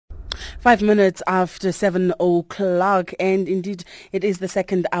5 minutes after 7 o'clock, and indeed it is the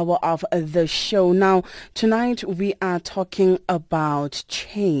second hour of the show. Now, tonight we are talking about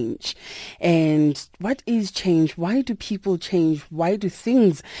change. And what is change? Why do people change? Why do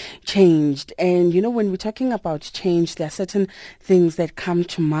things change? And when we're talking about change, there are certain things that come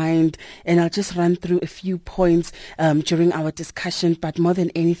to mind, and I'll just run through a few points during our discussion. But more than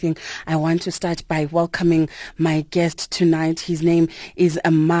anything, I want to start by welcoming my guest tonight. His name is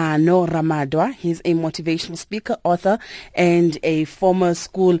Maano Ramadwa. He's a motivational speaker, author, and a former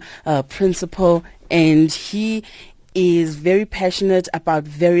school principal, and he is very passionate about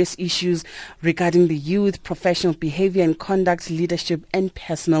various issues regarding the youth, professional behavior and conduct, leadership and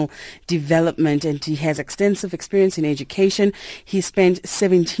personal development. And he has extensive experience in education. He spent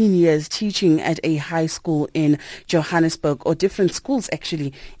 17 years teaching at a high school in Johannesburg, or different schools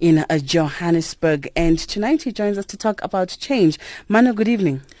actually in Johannesburg. And tonight he joins us to talk about change. Mano, good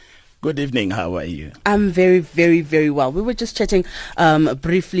evening. Good evening. How are you? I'm very, very, very well. We were just chatting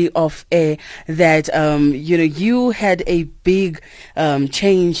briefly off air that, you had a big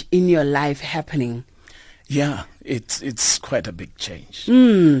change in your life happening. Yeah, it's quite a big change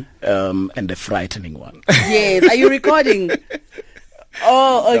and a frightening one. Yes. Are you recording?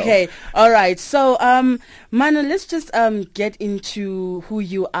 Oh, okay. No. All right. So, Mano, let's just get into who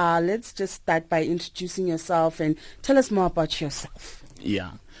you are. Let's just start by introducing yourself and tell us more about yourself.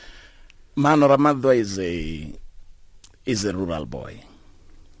 Yeah. Maano Ramadwa is a rural boy.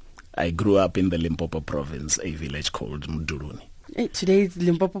 I grew up in the Limpopo province, a village called Mduruni. Hey, today's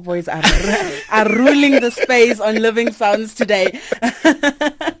Limpopo boys are ruling the space on Living Sounds today.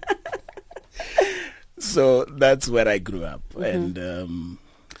 So that's where I grew up, and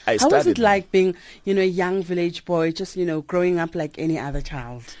I started. How was it like being, a young village boy, just growing up like any other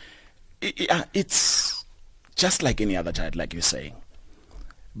child? It's just like any other child, like you're saying.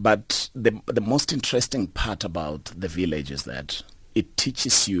 But the most interesting part about the village is that it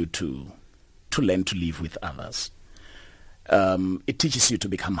teaches you to learn to live with others. It teaches you to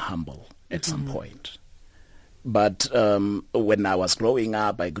become humble at some point. But when I was growing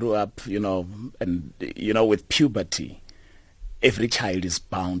up, I grew up, with puberty, every child is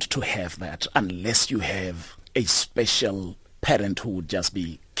bound to have that unless you have a special parent who would just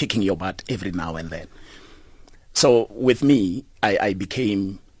be kicking your butt every now and then. So with me, I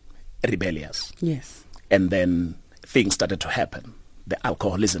became rebellious. Yes. And then things started to happen. The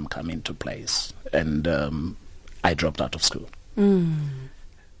alcoholism came into place, and I dropped out of school.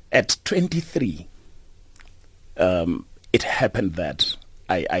 At 23, it happened that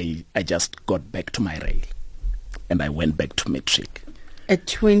I just got back to my rail, and I went back to matric. At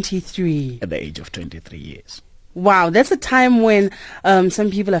 23? At the age of 23 years. Wow, that's a time when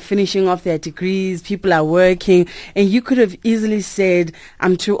some people are finishing off their degrees, people are working, and you could have easily said,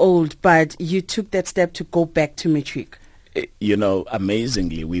 I'm too old, but you took that step to go back to matric.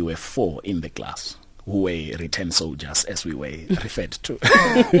 Amazingly, we were 4 in the class who were returned soldiers, as we were referred to.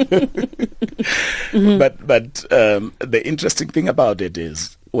 But the interesting thing about it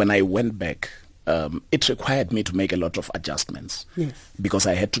is, when I went back, it required me to make a lot of adjustments. Yes. Because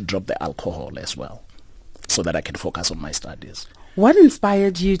I had to drop the alcohol as well, so that I can focus on my studies. What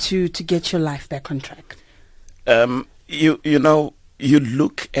inspired you to get your life back on track? You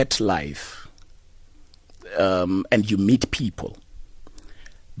look at life and you meet people.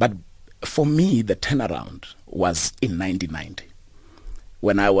 But for me, the turnaround was in 1990,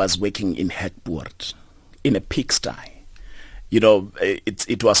 when I was working in Hekpoort, in a pigsty.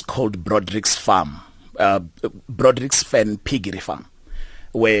 It was called Broderick's Farm, Broderick's Fen Piggery Farm,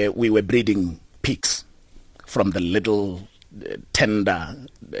 where we were breeding pigs, from the little tender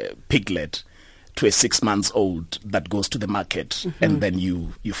piglet to a 6 months old that goes to the market, and then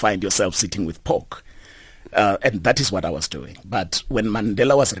you find yourself sitting with pork. And that is what I was doing. But when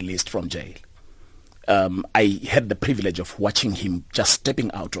Mandela was released from jail, I had the privilege of watching him just stepping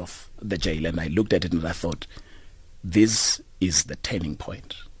out of the jail, and I looked at it and I thought, this is the turning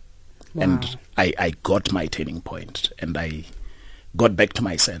point. Wow. And I got my turning point, and I got back to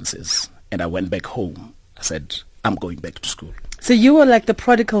my senses, and I went back home. I said, I'm going back to school. So you were like the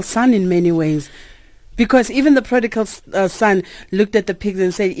prodigal son in many ways, because even the prodigal son looked at the pigs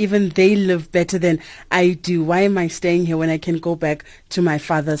and said, even they live better than I do. Why am I staying here when I can go back to my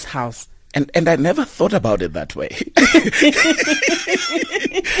father's house? And I never thought about it that way.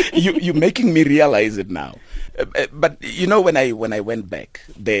 You're making me realize it now. But when I went back,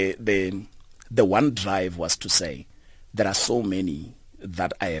 the one drive was to say, there are so many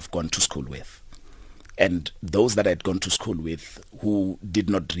that I have gone to school with. And those that I had gone to school with who did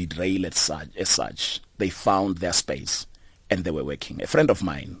not read rail as such, they found their space and they were working. A friend of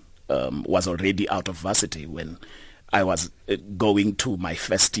mine was already out of varsity when I was going to my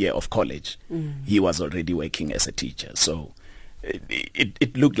first year of college. He was already working as a teacher. So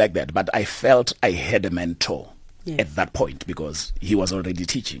it looked like that. But I felt I had a mentor at that point because he was already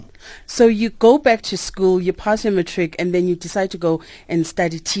teaching. So you go back to school, you pass your matric, and then you decide to go and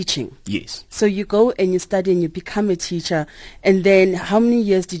study teaching. Yes. So you go and you study and you become a teacher. And then how many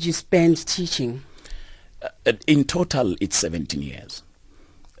years did you spend teaching? In total, it's 17 years.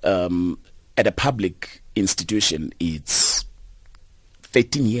 At a public institution, it's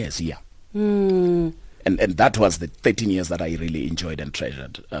 13 years, yeah. And that was the 13 years that I really enjoyed and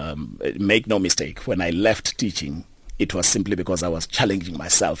treasured. Make no mistake, when I left teaching, it was simply because I was challenging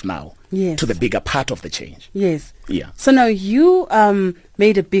myself now to the bigger part of the change. Yes. Yeah. So now you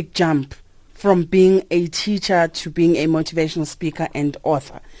made a big jump from being a teacher to being a motivational speaker and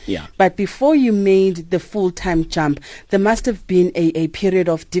author. Yeah. But before you made the full-time jump, there must have been a period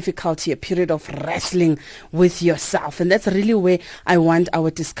of difficulty, a period of wrestling with yourself. And that's really where I want our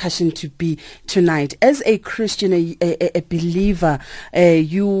discussion to be tonight. As a Christian, a believer,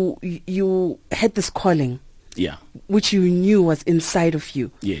 you had this calling. Yeah. Which you knew was inside of you.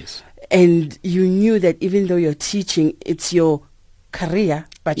 Yes. And you knew that even though you're teaching, it's your career,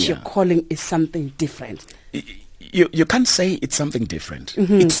 but your calling is something different. You can't say it's something different.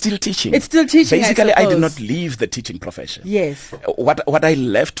 It's still teaching. It's still teaching. Basically, I did not leave the teaching profession. Yes. What I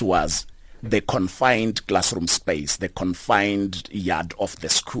left was the confined classroom space, the confined yard of the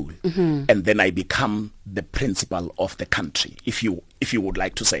school, and then I become the principal of the country, if you would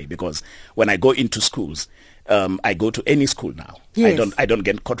like to say, because when I go into schools, I go to any school now. Yes. I don't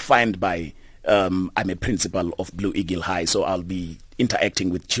get confined by. I'm a principal of Blue Eagle High, so I'll be interacting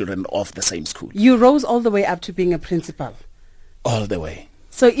with children of the same school. You rose all the way up to being a principal. All the way.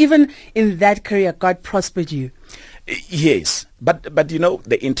 So even in that career, God prospered you. Yes, but you know,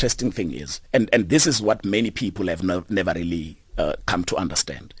 the interesting thing is, and this is what many people have never really come to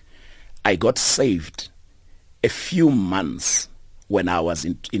understand. I got saved a few months when I was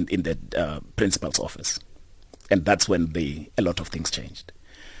in the principal's office, and that's when a lot of things changed.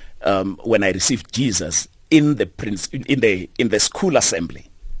 When I received Jesus in the school assembly,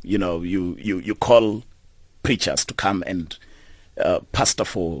 you know, you call preachers to come and pastor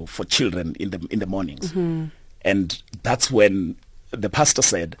for children in the mornings, and that's when the pastor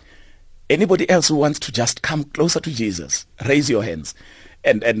said, anybody else who wants to just come closer to Jesus, raise your hands.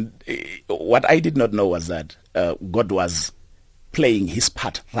 And what I did not know was that God was playing his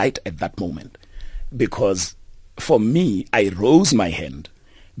part right at that moment, because for me, I rose my hand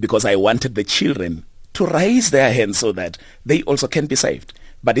because I wanted the children to raise their hands so that they also can be saved.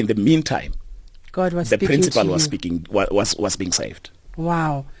 But in the meantime, God was the principal was was being saved.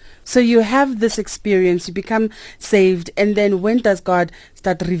 Wow. So you have this experience, you become saved, and then when does God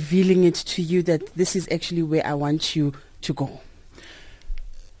start revealing it to you that this is actually where I want you to go?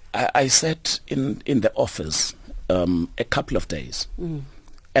 I sat in the office a couple of days,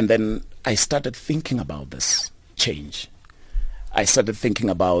 and then I started thinking about this change. I started thinking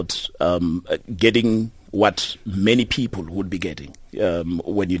about getting what many people would be getting.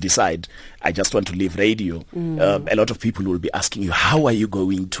 When you decide, I just want to leave radio, a lot of people will be asking you, how are you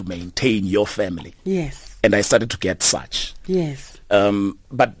going to maintain your family? Yes. And I started to get such. Yes.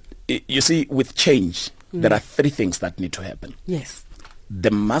 But you see, with change, there are three things that need to happen. Yes.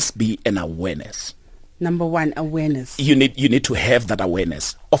 There must be an awareness. Number one, awareness. You need to have that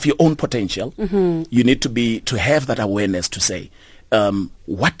awareness of your own potential. You need to have that awareness to say,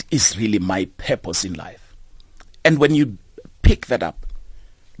 what is really my purpose in life? And when you pick that up,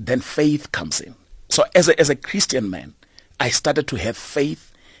 then faith comes in. So as a Christian man, I started to have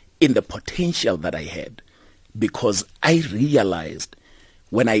faith in the potential that I had, because I realized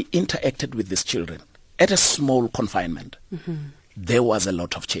when I interacted with these children at a small confinement, there was a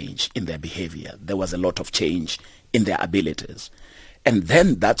lot of change in their behavior. There was a lot of change in their abilities. And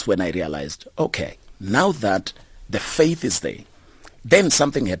then that's when I realized, okay, now that the faith is there, then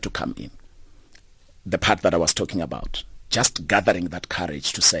something had to come in. The part that I was talking about, just gathering that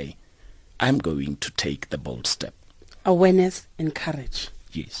courage to say, I'm going to take the bold step. Awareness and courage.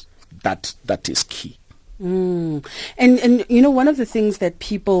 Yes, that is key. And you know, one of the things that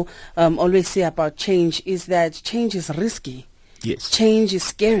people always say about change is that change is risky. Yes. Change is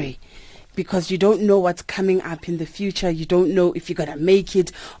scary because you don't know what's coming up in the future. You don't know if you're going to make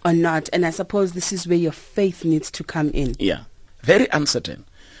it or not. And I suppose this is where your faith needs to come in. Yeah, very uncertain.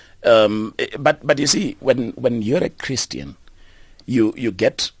 But you see, when you're a Christian, you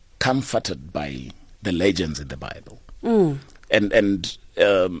get comforted by the legends in the Bible. And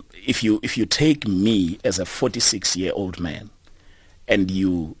if you take me as a 46-year-old man, and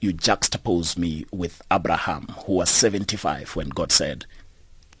you juxtapose me with Abraham, who was 75 when God said,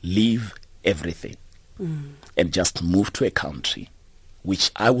 leave everything and just move to a country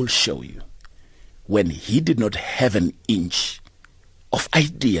which I will show you, when he did not have an inch of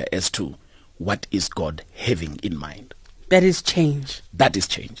idea as to what is God having in mind. That is change. That is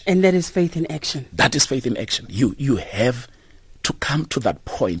change. And that is faith in action. That is faith in action. You have to come to that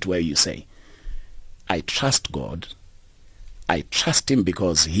point where you say, I trust God. I trust him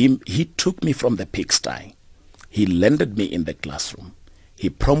because he took me from the pigsty. He landed me in the classroom. He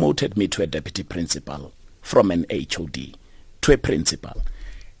promoted me to a deputy principal, from an HOD to a principal.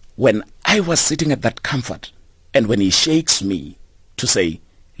 When I was sitting at that comfort, and when he shakes me to say,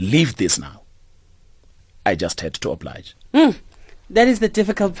 leave this now, I just had to oblige. That is the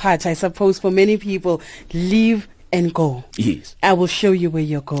difficult part, I suppose, for many people. Leave and go. Yes. I will show you where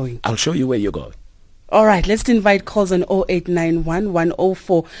you're going. I'll show you where you're going. All right, let's invite calls on 0891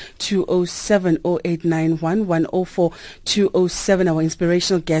 104 207, 0891 104 207. Our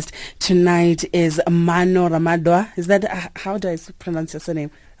inspirational guest tonight is Maano Ramadwa. Is that, how do I pronounce your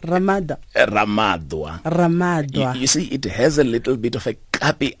surname? Ramadwa. Ramadwa. You see, it has a little bit of a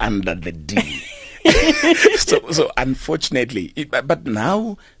copy under the D. so unfortunately, but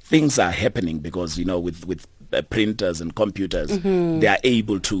now things are happening because, with printers and computers, they are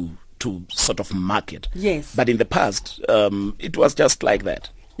able to sort of market. Yes. But in the past, it was just like that.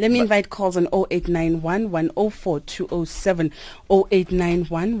 Let me invite calls on 0891 104 207,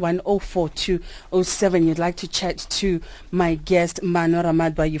 0891 104 207. You'd like to chat to my guest, Maano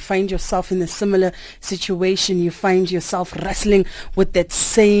Ramadwa. You find yourself in a similar situation. You find yourself wrestling with that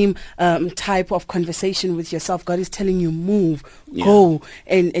same type of conversation with yourself. God is telling you, move, go,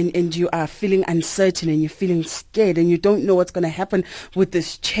 and you are feeling uncertain and you're feeling scared and you don't know what's going to happen with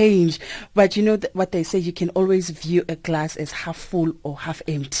this change. But you know what they say, you can always view a glass as half full or half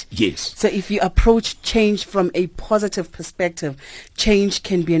empty. Yes. So if you approach change from a positive perspective, change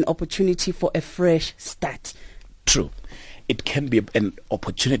can be an opportunity for a fresh start. True. It can be an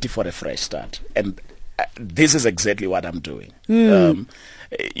opportunity for a fresh start. And this is exactly what I'm doing.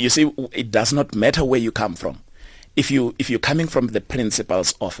 You see, it does not matter where you come from. If you're coming from the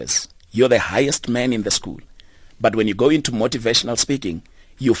principal's office, you're the highest man in the school. But when you go into motivational speaking,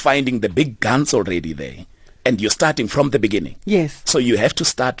 you're finding the big guns already there. And you're starting from the beginning. Yes. So you have to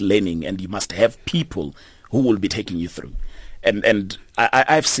start learning, and you must have people who will be taking you through. And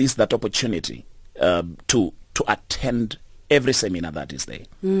I've seized that opportunity to attend every seminar that is there.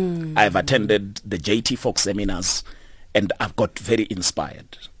 I've attended the JT Fox seminars, and I've got very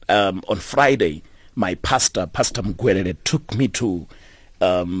inspired. On Friday, my pastor, Pastor Mgwerere, took me to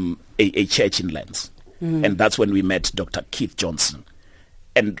a church in Lens. And that's when we met Dr. Keith Johnson.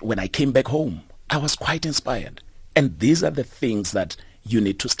 And when I came back home, I was quite inspired. And these are the things that you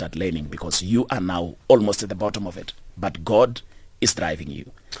need to start learning because you are now almost at the bottom of it. But God is driving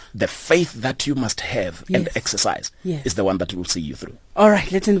you. The faith that you must have and exercise is the one that will see you through. All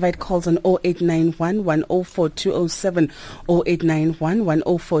right, let's invite calls on 0891 104 207, 0891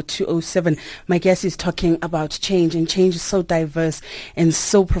 104 207. My guest is talking about change, and change is so diverse and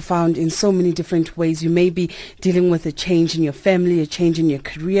so profound in so many different ways. You may be dealing with a change in your family, a change in your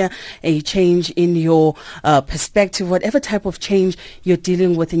career, a change in your perspective, whatever type of change you're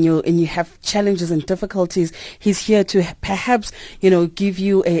dealing with, and you have challenges and difficulties. He's here to perhaps, give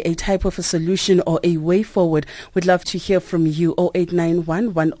you a type of a solution or a way forward. We'd love to hear from you. 0891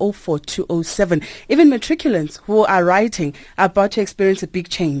 104 207. Even matriculants who are writing are about to experience a big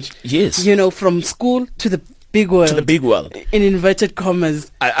change. Yes. From school to the big world. To the big world. In inverted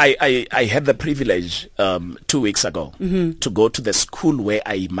commas. I had the privilege 2 weeks ago to go to the school where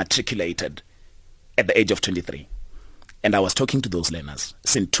I matriculated at the age of 23. And I was talking to those learners,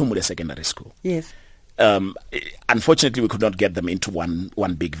 Sintumule Secondary School. Yes. Unfortunately, we could not get them into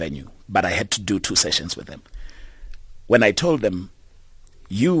one big venue, but I had to do 2 sessions with them. When I told them,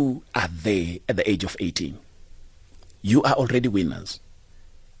 you are there at the age of 18. You are already winners.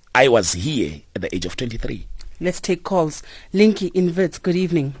 I was here at the age of 23. Let's take calls. Linky in Wits, good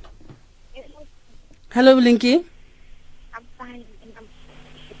evening. Hello, Linky. I'm fine. I'm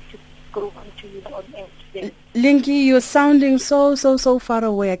to go on to you on air today. Linky, you're sounding so far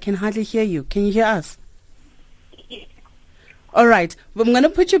away. I can hardly hear you. Can you hear us? All right. I'm going to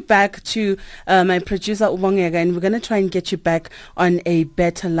put you back to my producer, Ubongega, and we're going to try and get you back on a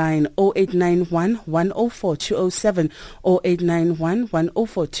better line. 0891 104 207, 0891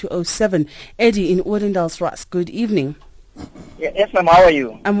 104 207. Eddie in Odendaelsras, good evening. Yes, ma'am. How are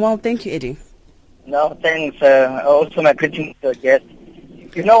you? I'm well, thank you, Eddie. No, thanks. Also, my greetings to your guest.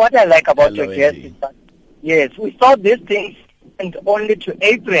 You know what I like about Hello, your guest Eddie. is that, yes, we saw these things happened only to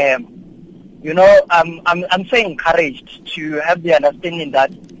Abraham. You know, I'm so encouraged to have the understanding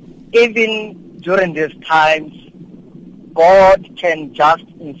that even during these times, God can just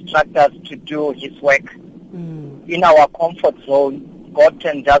instruct us to do His work. In our comfort zone, God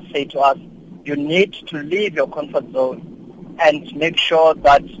can just say to us, you need to leave your comfort zone and make sure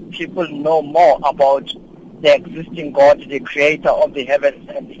that people know more about the existing God, the creator of the heavens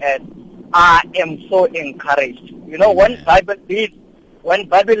and the earth. I am so encouraged. You know, when Bible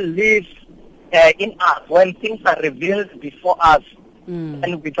lives in us, when things are revealed before us,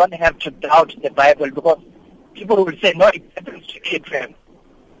 and we don't have to doubt the Bible, because people will say, no, it happens to Abraham.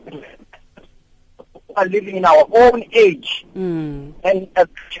 We are living in our own age, and as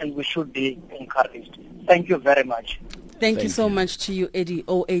Christians we should be encouraged. Thank you very much. Thank you so much to you, Eddie.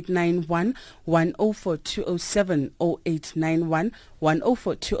 0891 104 207 0891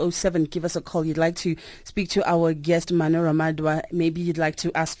 104 207. Give us a call. You'd like to speak to our guest, Maano Ramadwa. Maybe you'd like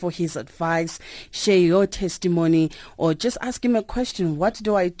to ask for his advice, share your testimony, or just ask him a question. What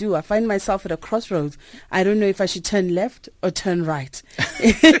do? I find myself at a crossroads. I don't know if I should turn left or turn right.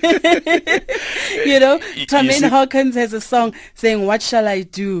 You know, Tremaine Hawkins has a song saying, what shall I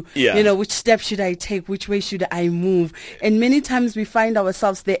do? Yeah. You know, which step should I take? Which way should I move? And many times we find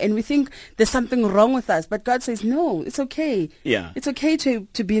ourselves there and we think there's something wrong with us. But God says, no, it's okay. Yeah. It's okay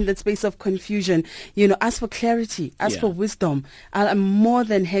to be in that space of confusion. You know, ask for clarity, ask for wisdom. I'm more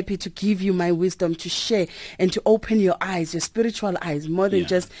than happy to give you my wisdom to share and to open your eyes, your spiritual eyes, more than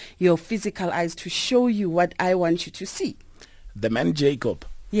just your physical eyes, to show you what I want you to see. The man Jacob,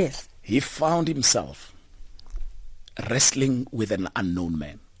 yes, he found himself wrestling with an unknown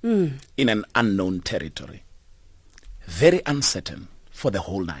man in an unknown territory. Very uncertain for the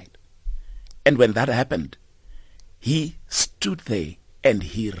whole night. And when that happened, he stood there and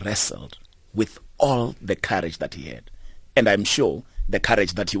he wrestled with all the courage that he had. And I'm sure the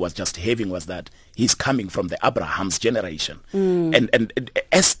courage that he was just having was that he's coming from the Abraham's generation. And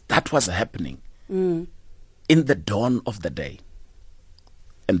as that was happening, in the dawn of the day,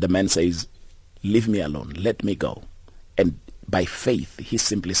 and the man says, leave me alone, let me go. And by faith, he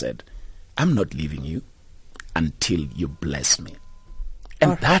simply said, I'm not leaving you until you bless me.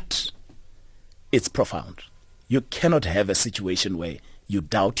 And that is profound. You cannot have a situation where you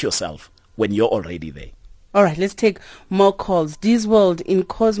doubt yourself when you're already there. All right, let's take more calls. Dee's World in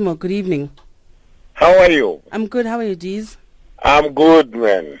Cosmo, good evening. How are you? I'm good. How are you, Dee's? I'm good,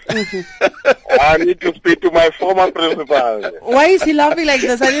 man. I need to speak to my former principal. Why is he laughing like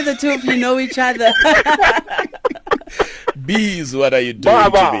this? I think the two of you know each other. Bees, what are you doing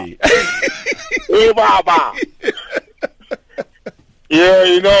Baba. to me? Hey, Baba. Yeah,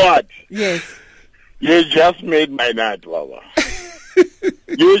 you know what? Yes. You just made my night, Baba.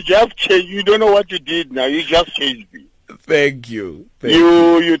 You just changed. You don't know what you did now. You just changed me. Thank you.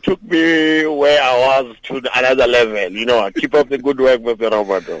 You took me where I was to another level. You know, keep up the good work, Mr.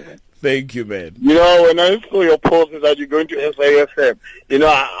 Roberto. Thank you, man. You know, when I saw your post that you're going to SAFM, you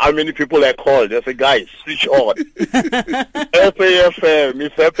know how many people I called. They say, guys, switch on. SAFM,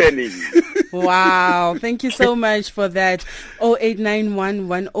 it's happening. Wow. Thank you so much for that. 0891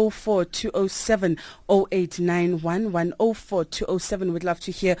 104 207. 0891 104 207. We'd love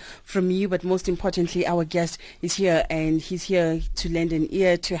to hear from you, but most importantly, our guest is here, and he's here to lend an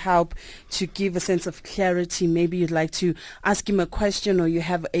ear, to help, to give a sense of clarity. Maybe you'd like to ask him a question, or you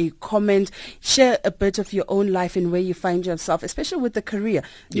have a comment. Share a bit of your own life and where you find yourself, especially with the career.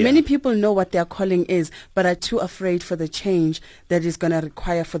 Many people know what their calling is, but are too afraid for the change that is going to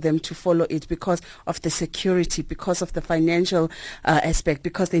require for them to follow it because of the security, because of the financial aspect,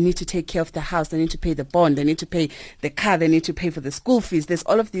 because they need to take care of the house, they need to pay the bond, they need to pay the car, they need to pay for the school fees. There's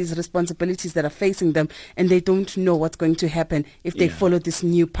all of these responsibilities that are facing them, and they don't know what's going to happen if they follow this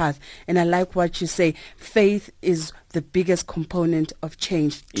new path. And I like what you say. Faith is the biggest component of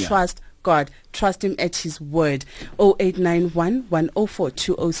change. Trust God. Trust him at his word. 0891 104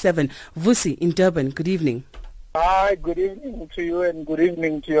 207. Vusi in Durban, good evening. Hi, good evening to you and good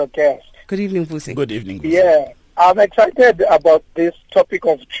evening to your guest. Good evening, Vusi. Good evening, Vusi. Yeah, I'm excited about this topic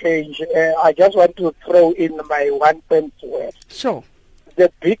of change. I just want to throw in my 1 cent word. Sure. The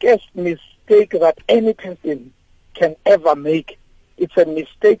biggest mistake that any person can ever make, it's a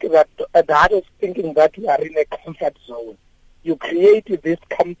mistake that is thinking that you are in a comfort zone. You create this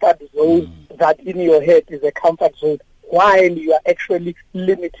comfort zone that in your head is a comfort zone, while you are actually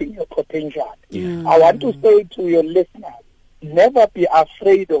limiting your potential. I want to say to your listeners, never be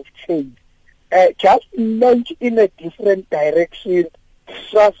afraid of change. Just launch in a different direction,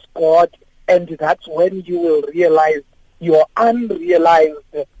 trust God, and that's when you will realize your unrealized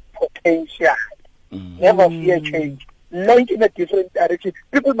potential. Never fear change. launch in a different direction.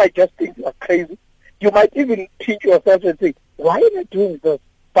 People might just think you are crazy. You might even pinch yourself and say, why am I doing this?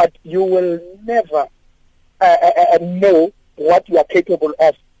 But you will never know what you are capable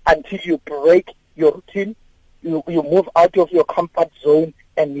of until you break your routine, you move out of your comfort zone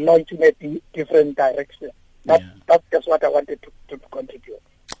and launch in a different direction. That's what I wanted to contribute.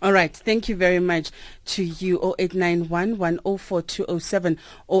 All right. Thank you very much to you. 0891 104 207,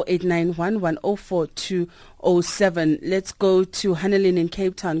 0891 104 207. Let's go to Hannelyn in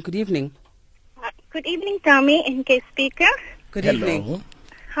Cape Town. Good evening. Good evening, Tommy and guest speaker. Good Hello. evening.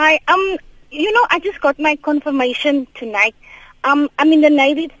 Hi. I just got my confirmation tonight. I'm in the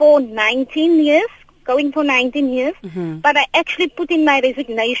Navy for 19 years, going for 19 years. Mm-hmm. But I actually put in my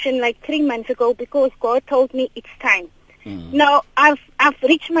resignation like 3 months ago because God told me it's time. Now, I've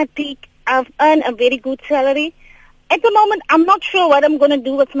reached my peak. I've earned a very good salary. At the moment, I'm not sure what I'm going to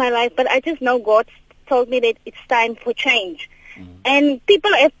do with my life, but I just know God told me that it's time for change. And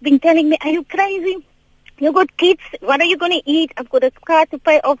people have been telling me, are you crazy? You got kids. What are you going to eat? I've got a car to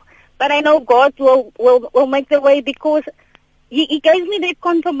pay off. But I know God will make the way because He gave me that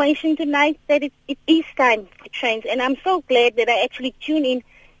confirmation tonight that it is time for change. And I'm so glad that I actually tuned in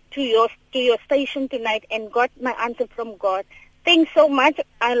to your station tonight and got my answer from God. Thanks so much.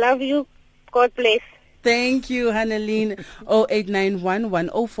 I love you. God bless. Thank you, Hannelyn. 0891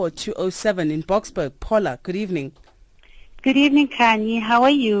 104 207 in Boksburg. Paula, good evening. Good evening, Khanyi. How are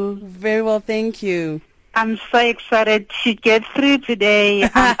you? Very well, thank you. I'm so excited to get through today.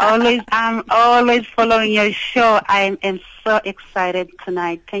 I'm always following your show. I am so excited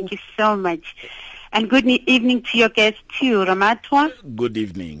tonight. Thank you so much. And good evening to your guest too, Ramadwa. Good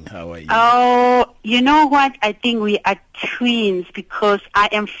evening. How are you? Oh, you know what? I think we are twins because I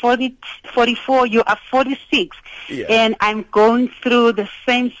am 44, you are 46. Yeah. And I'm going through the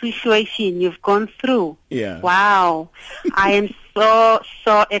same situation you've gone through. Yeah. Wow. I am so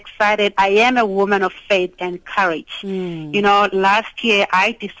excited. I am a woman of faith and courage. You know, last year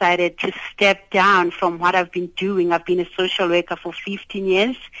I decided to step down from what I've been doing. I've been a social worker for 15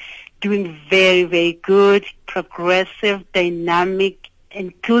 years. Doing very, very good, progressive, dynamic,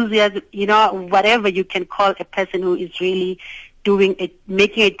 enthusiasm, you know, whatever you can call a person who is really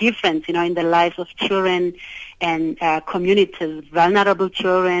making a difference, you know, in the lives of children and communities, vulnerable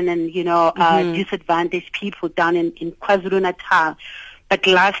children and, you know, disadvantaged people down in KwaZulu-Natal. But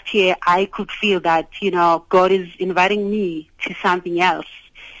last year I could feel that, you know, God is inviting me to something else.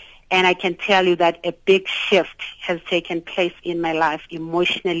 And I can tell you that a big shift has taken place in my life,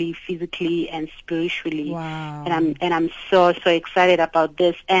 emotionally, physically, and spiritually. Wow. And I'm so excited about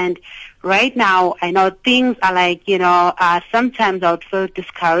this. And right now, I know things are like, you know, sometimes I would feel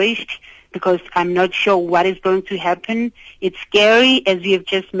discouraged because I'm not sure what is going to happen. It's scary, as you have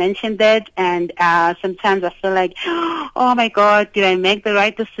just mentioned that. And sometimes I feel like, oh my God, did I make the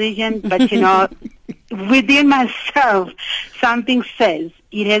right decision? But, you know, within myself, something says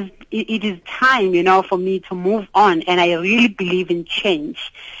it is time, you know, for me to move on. And I really believe in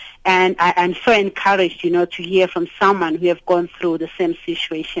change. And I'm so encouraged, you know, to hear from someone who have gone through the same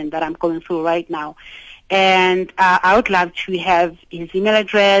situation that I'm going through right now. And I would love to have his email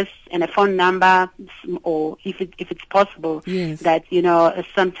address and a phone number, or if it's possible, yes, that, you know,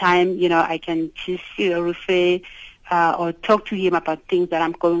 sometime, you know, I can just refer or talk to him about things that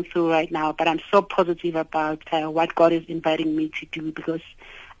I'm going through right now. But I'm so positive about what God is inviting me to do, because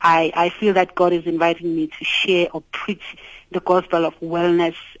I feel that God is inviting me to share or preach the gospel of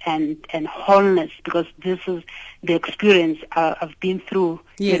wellness and wholeness, because this is the experience I've been through,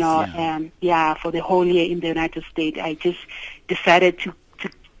 yes, you know, for the whole year in the United States. I just decided to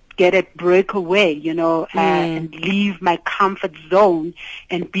get a breakaway, you know, and leave my comfort zone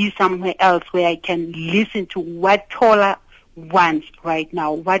and be somewhere else where I can listen to what Tola wants right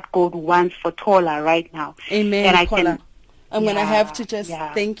now, what God wants for Tola right now. Amen, and I Paula. can. I'm going to have to just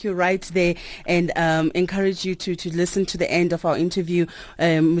thank you right there and encourage you to listen to the end of our interview.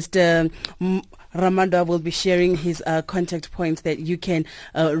 Mr. Ramadwa will be sharing his contact points that you can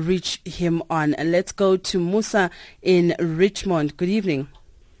reach him on. And let's go to Musa in Richmond. Good evening.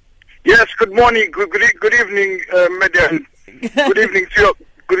 Yes, good morning. Good evening, Madam.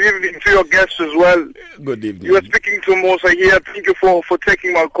 Good evening to your guests as well. Good evening. You are speaking to Musa here. Thank you for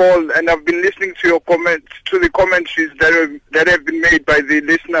taking my call, and I've been listening to your comments, to the commentaries that have been made by the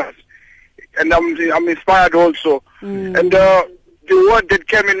listeners, and I'm inspired also. And the word that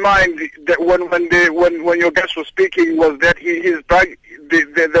came in mind that when your guest was speaking was that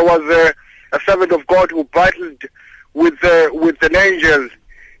there was a servant of God who battled with an angel,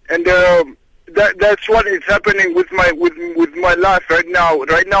 and that's what is happening with my life right now.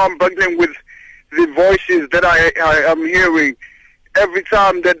 Right now, I'm battling with the voices that I am hearing. Every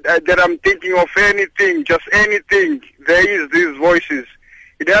time that I'm thinking of anything, just anything, there is these voices.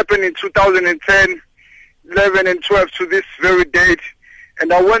 It happened in 2010, 11 and 12 to this very date.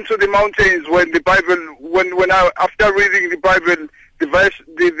 And I went to the mountains when the Bible, after reading the Bible,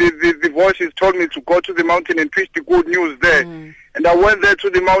 the voices told me to go to the mountain and preach the good news there. And I went there to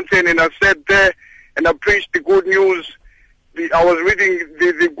the mountain and I sat there and I preached the good news. I was reading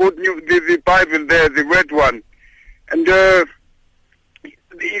the good news, the Bible there, the red one. And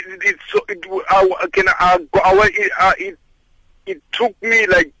it took me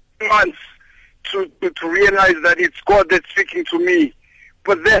like months to realize that it's God that's speaking to me.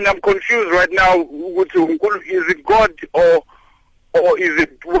 But then I'm confused right now. Is it God or is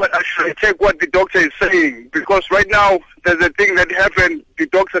it what? Should I take what the doctor is saying? Because right now there's a thing that happened. The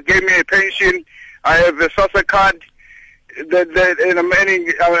doctor gave me a pension. I have a SASSA card and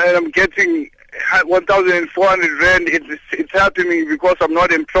I'm getting 1,400 rand. It's helping me because I'm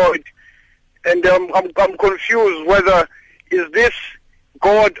not employed, and I'm confused whether is this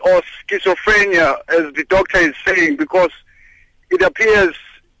God or schizophrenia, as the doctor is saying, because it appears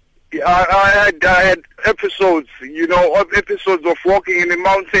I had episodes, episodes of walking in the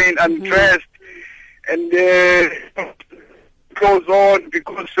mountain undressed, and goes on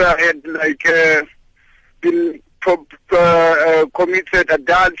because I had been committed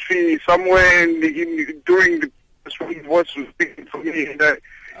adultery somewhere during the voice was speaking to me, and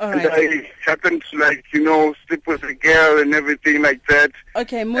I happened to sleep with a girl and everything like that.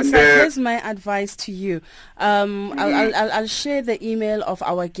 Okay, Musa, here's my advice to you. I'll share the email of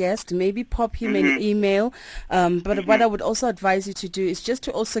our guest. Maybe pop him an email. But what I would also advise you to do is just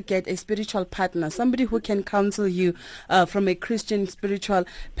to also get a spiritual partner, somebody who can counsel you from a Christian spiritual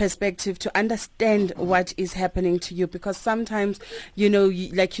perspective to understand what is happening to you. Because sometimes,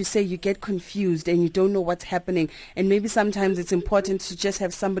 like you say, you get confused and you don't know what's happening. And maybe sometimes it's important to just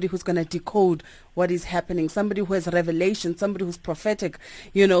have somebody who's going to decode what is happening, somebody who has revelation, somebody who's prophetic,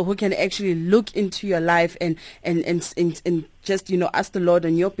 who can actually look into your life and just ask the Lord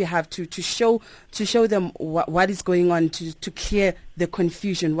on your behalf to show them what is going on, to clear the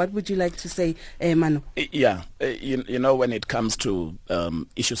confusion. What would you like to say, Maano? Yeah, when it comes to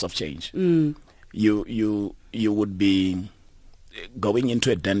issues of change, you would be going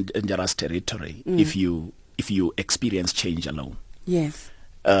into a dangerous territory if you experience change alone. Yes.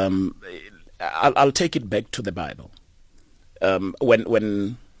 I'll take it back to the Bible.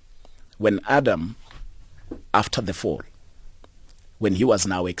 When Adam, after the fall, when he was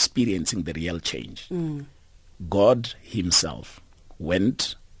now experiencing the real change, God himself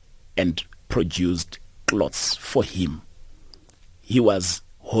went and produced clothes for him. He was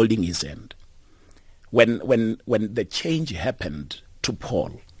holding his hand. When the change happened to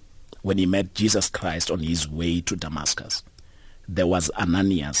Paul, when he met Jesus Christ on his way to Damascus, there was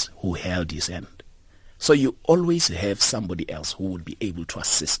Ananias who held his hand. So you always have somebody else who will be able to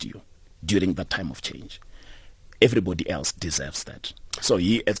assist you during that time of change. Everybody else deserves that. So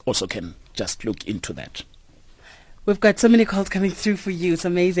he also can just look into that. We've got so many calls coming through for you. It's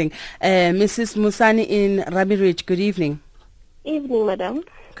amazing. Mrs. Musani in Rabi Ridge, good evening. Evening, madam.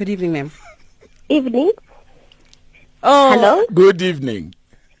 Good evening, ma'am. Evening. Oh, hello. Good evening.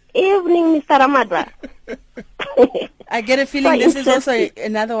 Evening, Mr. Ramadwa. I get a feeling this is also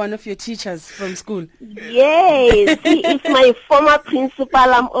another one of your teachers from school. Yes, he is my former principal.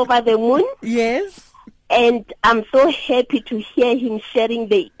 I'm over the moon. Yes. And I'm so happy to hear him sharing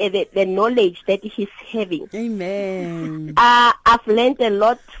the knowledge that he's having. Amen. I've learned a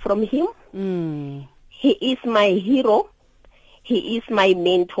lot from him. He is my hero. He is my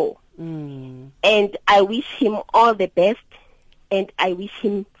mentor. And I wish him all the best, and I wish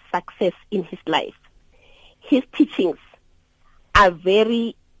him success in his life. His teachings are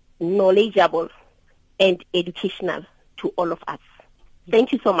very knowledgeable and educational to all of us.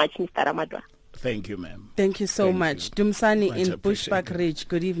 Thank you so much, Mr. Ramadwa. Thank you, ma'am. Thank you so much. Dumsani in Bushbuck Ridge,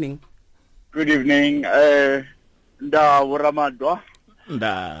 good evening. Good evening. Nda Ramadwa.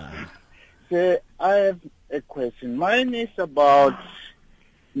 So I have a question. Mine is about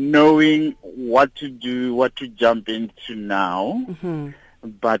knowing what to do, what to jump into now.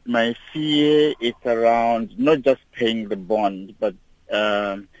 But my fear is around not just paying the bond, but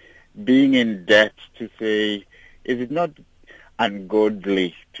being in debt, to say, is it not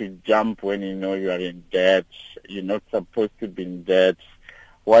ungodly to jump when you know you are in debt? You're not supposed to be in debt.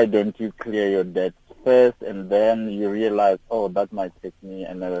 Why don't you clear your debts first, and then you realize, oh, that might take me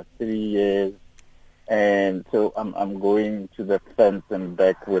another 3 years, and so I'm going to the fence and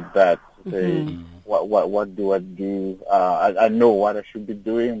back with that. Say, what do I do? I know what I should be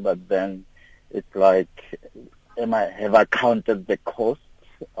doing, but then It's like, have I counted the costs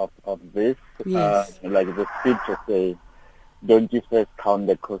of this? Yes. Like the scripture says, don't you first count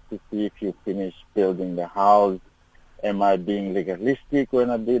the cost to see if you finish building the house? Am I being legalistic when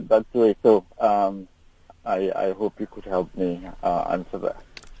I did that way? So I hope you could help me answer that.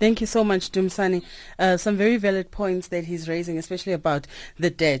 Thank you so much, Dumsani. Some very valid points that he's raising, especially about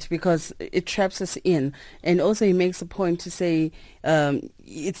the debt, because it traps us in. And also he makes a point to say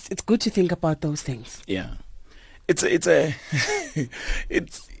it's good to think about those things. Yeah. It's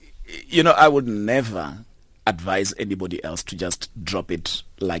I would never advise anybody else to just drop it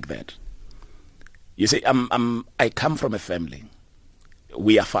like that. You see, I come from a family.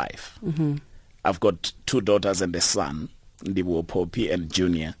 We are 5. Mm-hmm. I've got 2 daughters and a son, Ndiwo, Poppy and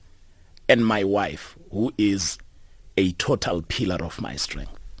Junior, and my wife, who is a total pillar of my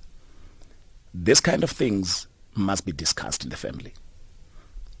strength. This kind of things must be discussed in the family.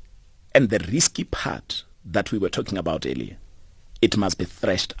 And the risky part that we were talking about earlier, it must be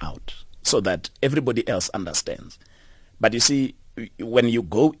threshed out so that everybody else understands. But you see, when you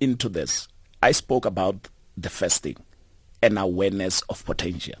go into this, I spoke about the first thing, an awareness of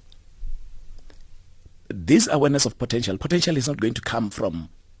potential. This awareness of potential is not going to come from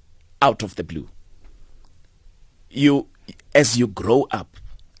out of the blue. As you grow up,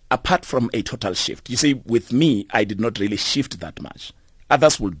 apart from a total shift, you see, with me, I did not really shift that much.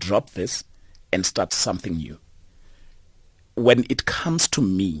 Others will drop this and start something new. When it comes to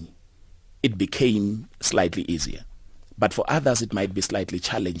me, it became slightly easier. But for others, it might be slightly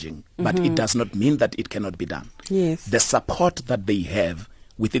challenging. But it does not mean that it cannot be done. Yes. The support that they have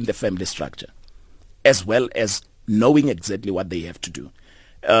within the family structure, as well as knowing exactly what they have to do.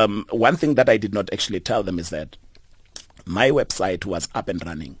 One thing that I did not actually tell them is that my website was up and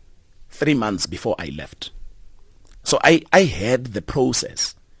running 3 months before I left. So I had the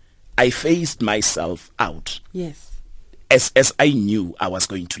process. I phased myself out. Yes. As I knew I was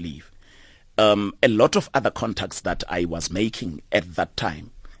going to leave. A lot of other contacts that I was making at that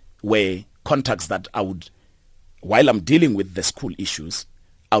time were contacts that I would, while I'm dealing with the school issues,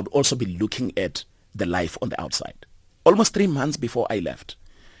 I would also be looking at the life on the outside. Almost 3 months before I left.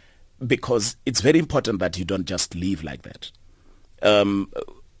 Because it's very important that you don't just leave like that.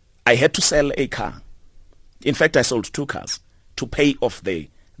 I had to sell a car. In fact, I sold 2 cars to pay off the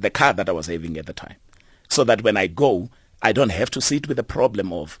car that I was having at the time. So that when I go, I don't have to sit with the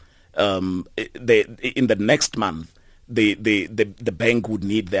problem of in the next month, the bank would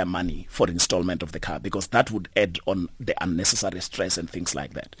need their money for installment of the car, because that would add on the unnecessary stress and things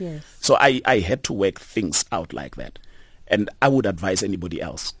like that. Yes. So I had to work things out like that. And I would advise anybody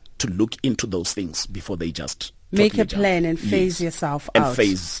else to look into those things before they just make totally a plan jump. and phase yourself and out.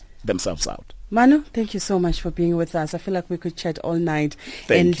 phase themselves out. Mano, thank you so much for being with us. I feel like we could chat all night.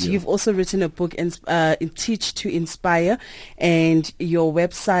 Thank you. You've also written a book, Teach to Inspire, and your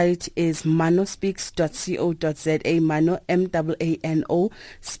website is manospeaks.co.za, Mano, M-A-A-N-O,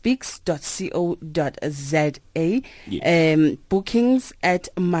 speaks.co.za. Yes. Bookings at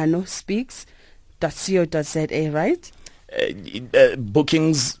manospeaks.co.za, right?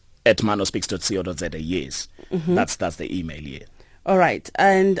 Bookings at manospeaks.co.za, yes. Mm-hmm. That's the email here. All right.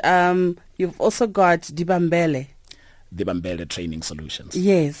 And you've also got Dibambele Training Solutions.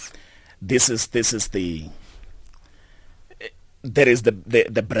 Yes. There is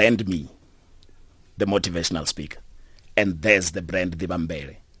the brand me, the motivational speaker, and there's the brand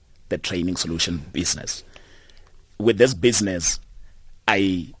Dibambele, the training solution business. With this business,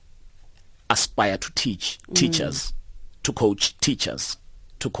 I aspire to teach teachers, to coach teachers,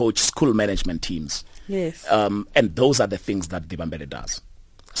 to coach school management teams. Yes. And those are the things that Dibambele does.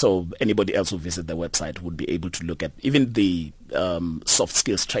 So anybody else who visit the website would be able to look at even the soft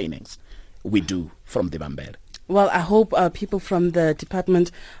skills trainings we do from Dibambele. Well, I hope people from the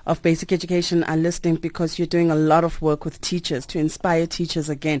Department of Basic Education are listening, because you're doing a lot of work with teachers to inspire teachers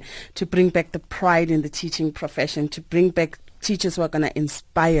again, to bring back the pride in the teaching profession, to bring back teachers who are going to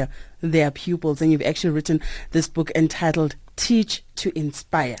inspire their pupils. And you've actually written this book entitled Teach to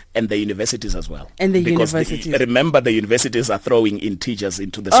Inspire. And the universities as well. And the because universities. Remember, the universities are throwing in teachers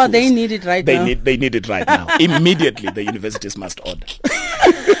into the schools. Oh, they need it right now. They need it right now. Immediately, the universities must order.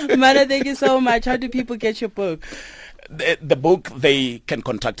 Mano, thank you so much. How do people get your book? The book, they can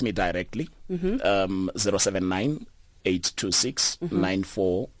contact me directly.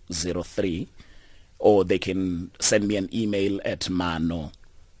 079-826-9403. Or they can send me an email at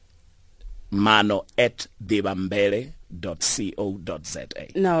mano@dibambele.co.za.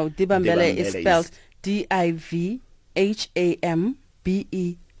 No, Dibambele is spelled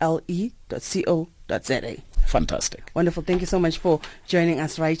DIVHAMBELE.co.za. Fantastic. Wonderful. Thank you so much for joining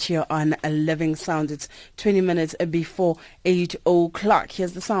us right here on A Living Sound. It's 20 minutes before 8 o'clock.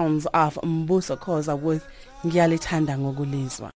 Here's the sounds of Mbuso Khoza with Ngiyalithanda Ngokuzwa.